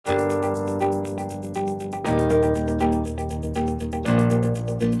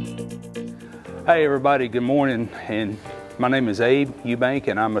Hey everybody, good morning. And my name is Abe Eubank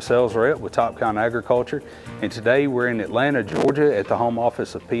and I'm a sales rep with Topcon Agriculture. And today we're in Atlanta, Georgia at the home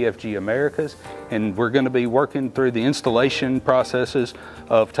office of PFG Americas. And we're going to be working through the installation processes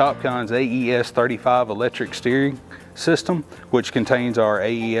of Topcon's ADS2 electric steering system, which contains our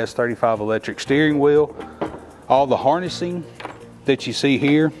ADS2 electric steering wheel, all the harnessing that you see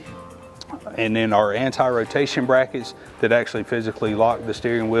here, and then our anti-rotation brackets that actually physically lock the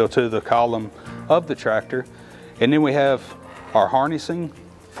steering wheel to the column of the tractor. And then we have our harnessing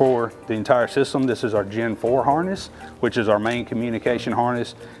for the entire system. This is our Gen 4 harness, which is our main communication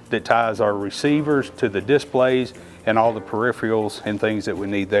harness that ties our receivers to the displays and all the peripherals and things that we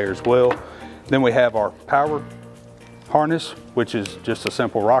need there as well. Then we have our power harness, which is just a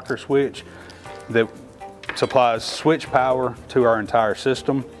simple rocker switch that supplies switch power to our entire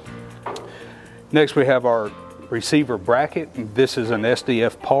system. Next we have our receiver bracket. This is an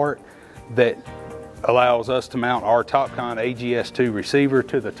SDF part that allows us to mount our Topcon ADS2 receiver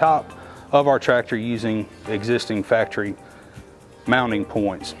to the top of our tractor using existing factory mounting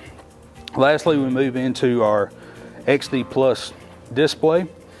points. Lastly, we move into our XD Plus display.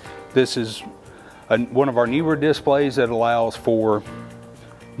 This is one of our newer displays that allows for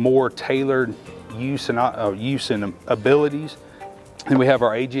more tailored use and abilities. And we have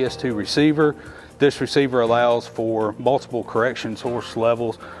our ADS2 receiver. This receiver allows for multiple correction source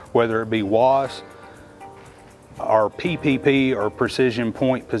levels, whether it be WAS, our PPP or precision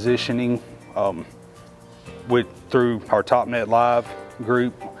point positioning through our TopNet Live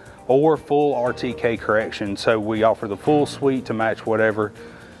group, or full RTK correction. So we offer the full suite to match whatever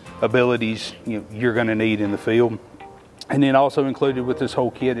abilities you're going to need in the field. And then also included with this whole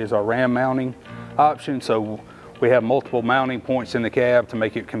kit is our RAM mounting option. So we have multiple mounting points in the cab to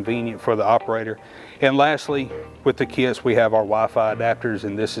make it convenient for the operator. And lastly, with the kits, we have our Wi-Fi adapters,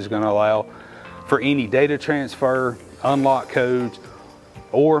 and this is going to allow for any data transfer, unlock codes,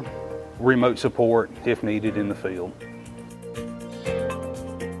 or remote support if needed in the field.